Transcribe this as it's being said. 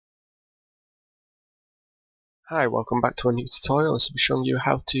Hi, welcome back to a new tutorial. This will be showing you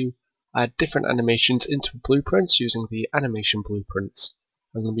how to add different animations into blueprints using the animation blueprints.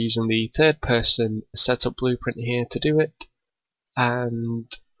 I'm going to be using the third person setup blueprint here to do it, and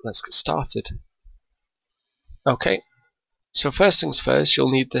let's get started. Okay, so first things first,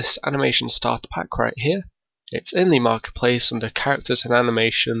 you'll need this animation starter pack right here. It's in the marketplace under characters and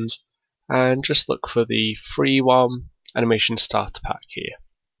animations, and just look for the free one, animation starter pack here.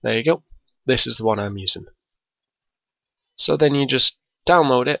 There you go, this is the one I'm using. So then you just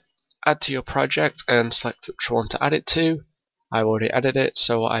download it, add to your project, and select which one to add it to. I've already added it,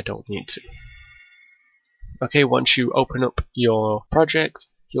 so I don't need to. Okay, once you open up your project,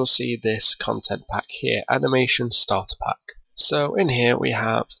 you'll see this content pack here, Animation Starter Pack. So in here we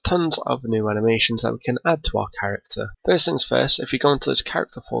have tons of new animations that we can add to our character. First things first, if you go into this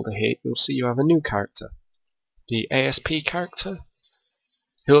character folder here, you'll see you have a new character, the ASP character.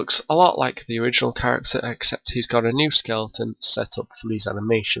 He looks a lot like the original character, except he's got a new skeleton set up for these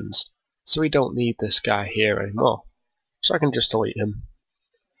animations, so we don't need this guy here anymore. So I can just delete him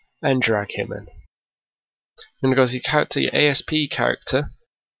and drag him in. I'm going to go to your character, your ASP character,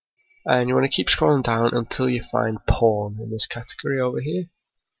 and you want to keep scrolling down until you find Pawn in this category over here.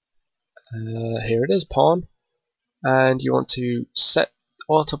 Here it is, Pawn, and you want to set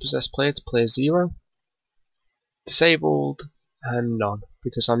auto possess player to player 0, disabled, and none,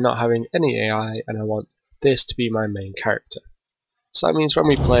 because I'm not having any AI and I want this to be my main character. So that means when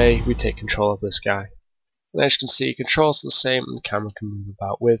we play, we take control of this guy. And as you can see, controls are the same and the camera can move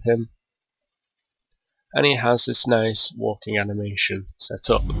about with him. And he has this nice walking animation set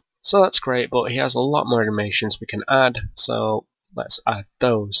up. So that's great, but he has a lot more animations we can add, so let's add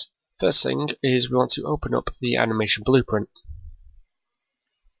those. First thing is we want to open up the animation blueprint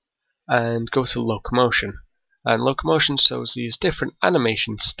and go to locomotion. And locomotion shows these different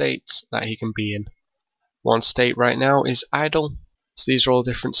animation states that he can be in. One state right now is idle, so these are all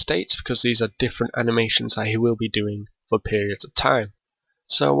different states because these are different animations that he will be doing for periods of time.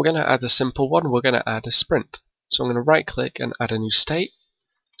 So we're going to add a simple one, we're going to add a sprint. So I'm going to right click and add a new state,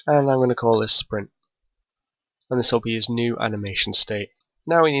 and I'm going to call this sprint. And this will be his new animation state.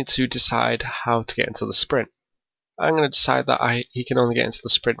 Now we need to decide how to get into the sprint. I'm going to decide that he can only get into the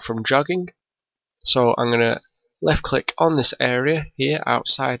sprint from jogging. So I'm going to left click on this area here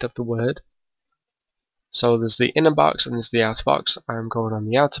outside of the word. So there's the inner box and there's the outer box. I'm going on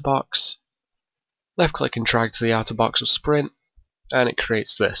the outer box. Left click and drag to the outer box of sprint, and it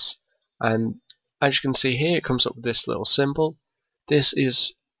creates this. And as you can see here, it comes up with this little symbol. This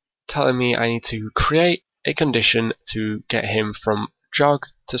is telling me I need to create a condition to get him from jog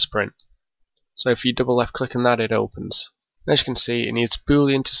to sprint. So if you double left click on that, it opens. As you can see, it needs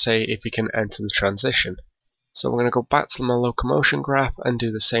Boolean to say if he can enter the transition. So we're going to go back to my locomotion graph and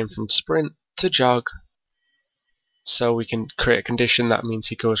do the same from sprint to jog. So we can create a condition that means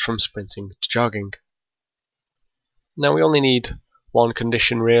he goes from sprinting to jogging. Now we only need one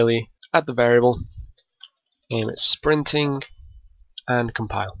condition really. Add the variable, name it sprinting, and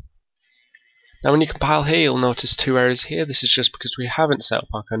compile. Now when you compile here, you'll notice two errors here. This is just because we haven't set up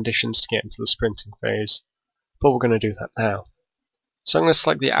our conditions to get into the sprinting phase, but we're going to do that now. So I'm going to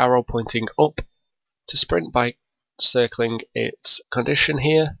select the arrow pointing up to sprint by circling its condition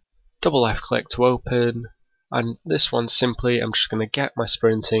here, double left click to open, and this one simply I'm just going to get my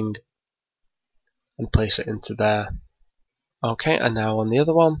sprinting and place it into there. Okay, and now on the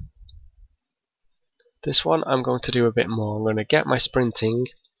other one, this one I'm going to do a bit more. I'm going to get my sprinting,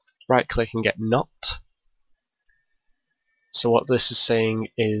 right click and get not. So what this is saying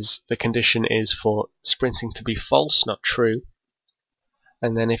is the condition is for sprinting to be false, not true.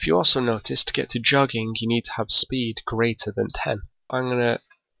 And then if you also notice, to get to jogging you need to have speed greater than 10. I'm going to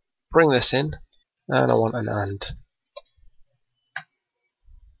bring this in, and I want an and.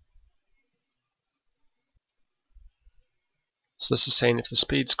 So this is saying if the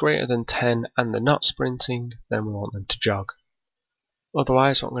speed's greater than 10 and they're not sprinting, then we want them to jog.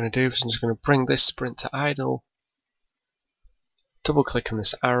 Otherwise what I'm going to do is I'm just going to bring this sprint to idle, double click on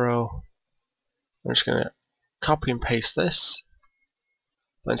this arrow, I'm just going to copy and paste this.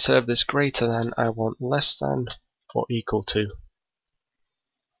 But instead of this greater than, I want less than or equal to.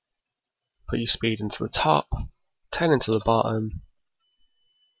 Put your speed into the top, 10 into the bottom,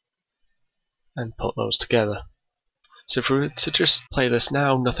 and put those together. So if we were to just play this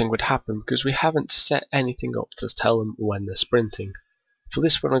now, nothing would happen because we haven't set anything up to tell them when they're sprinting. For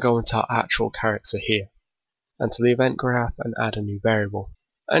this we're going to go into our actual character here, enter the event graph and add a new variable.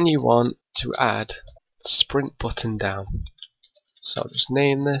 And you want to add the sprint button down. So I'll just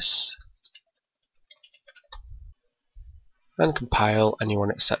name this and compile, and you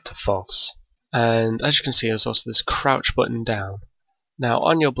want it set to false. And as you can see, there's also this crouch button down. Now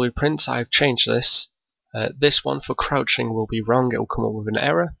on your blueprints I've changed this. This one for crouching will be wrong, it will come up with an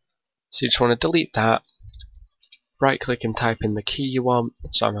error. So you just want to delete that, right click and type in the key you want,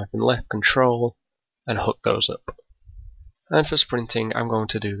 so I'm having left control, and hook those up. And for sprinting I'm going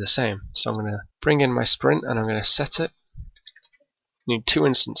to do the same. So I'm going to bring in my sprint and I'm going to set it. Need 2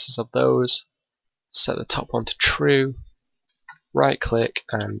 instances of those. Set the top one to true, right click,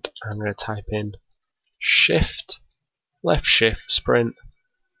 and I'm going to type in shift, left shift, sprint.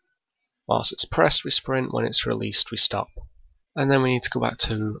 Whilst it's pressed we sprint, when it's released we stop. And then we need to go back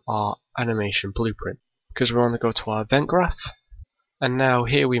to our animation blueprint, because we want to go to our event graph, and now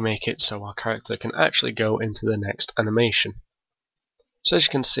here we make it so our character can actually go into the next animation. So as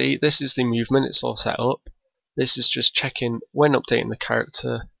you can see, this is the movement, it's all set up. This is just checking when updating the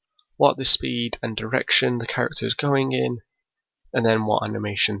character, what the speed and direction the character is going in, and then what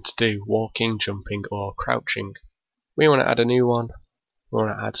animation to do, walking, jumping or crouching. We want to add a new one, we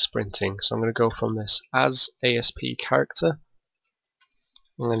want to add sprinting, so I'm going to go from this as ASP character.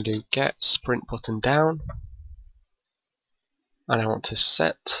 I'm going to do get sprint button down, and I want to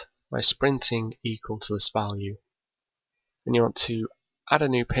set my sprinting equal to this value. And you want to add a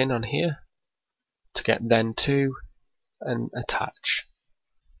new pin on here to get then to and attach.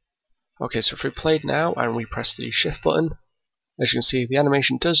 Okay, so if we played now and we press the shift button, as you can see the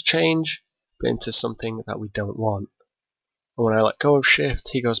animation does change, but into something that we don't want. And when I let go of shift,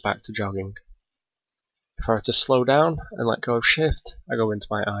 he goes back to jogging. If I were to slow down and let go of shift, I go into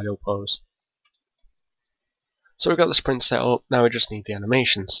my idle pose. So we've got the sprint set up, now we just need the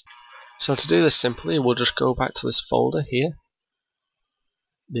animations. So to do this simply, we'll just go back to this folder here,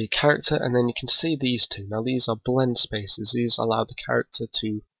 the character, and then you can see these two. Now these are blend spaces, these allow the character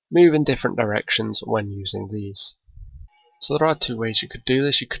to move in different directions when using these. So there are 2 ways you could do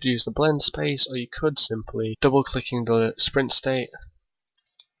this. You could use the blend space, or you could simply double clicking the sprint state,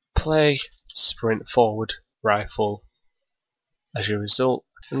 play, sprint forward, rifle as your result,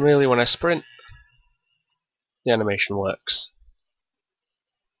 and really when I sprint the animation works.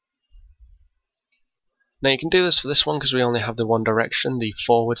 Now you can do this for this one because we only have the one direction, the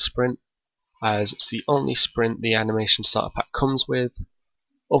forward sprint, as it's the only sprint the animation starter pack comes with.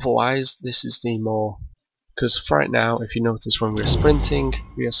 Otherwise this is the more, because right now if you notice when we're sprinting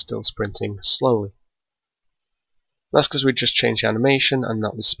we are still sprinting slowly. That's because we just changed the animation and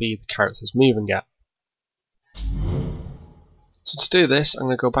not the speed the character is moving at. So to do this I'm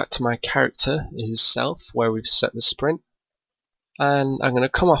going to go back to my character itself where we've set the sprint, and I'm going to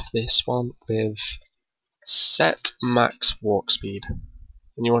come off this one with set max walk speed,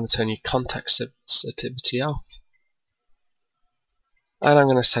 and you want to turn your context sensitivity off, and I'm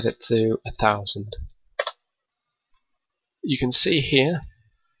going to set it to 1000. You can see here,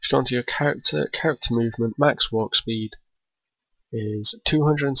 if you go into your character movement, max walk speed is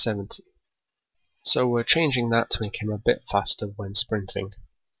 270. So we're changing that to make him a bit faster when sprinting.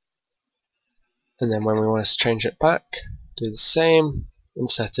 And then when we want to change it back, do the same and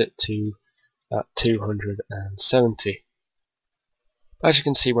set it to 270. As you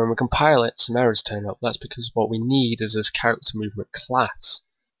can see, when we compile it, some errors turn up. That's because what we need is this character movement class,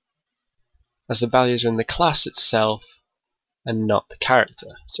 as the values are in the class itself and not the character.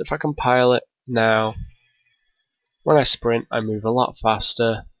 So if I compile it now, when I sprint I move a lot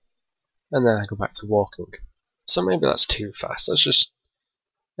faster, and then I go back to walking. So maybe that's too fast.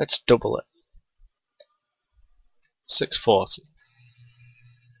 Let's double it. 640.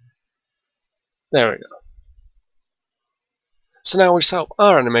 There we go. So now we've set up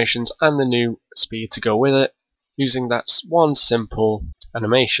our animations and the new speed to go with it, using that one simple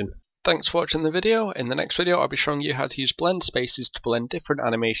animation. Thanks for watching the video. In the next video I'll be showing you how to use blend spaces to blend different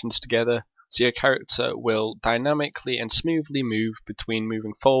animations together, so your character will dynamically and smoothly move between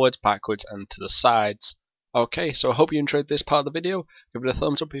moving forwards, backwards and to the sides. Okay, so I hope you enjoyed this part of the video. Give it a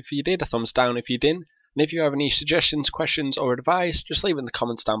thumbs up if you did, a thumbs down if you didn't, and if you have any suggestions, questions or advice, just leave it in the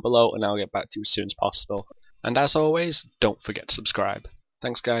comments down below and I'll get back to you as soon as possible. And as always, don't forget to subscribe.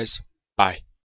 Thanks guys, bye.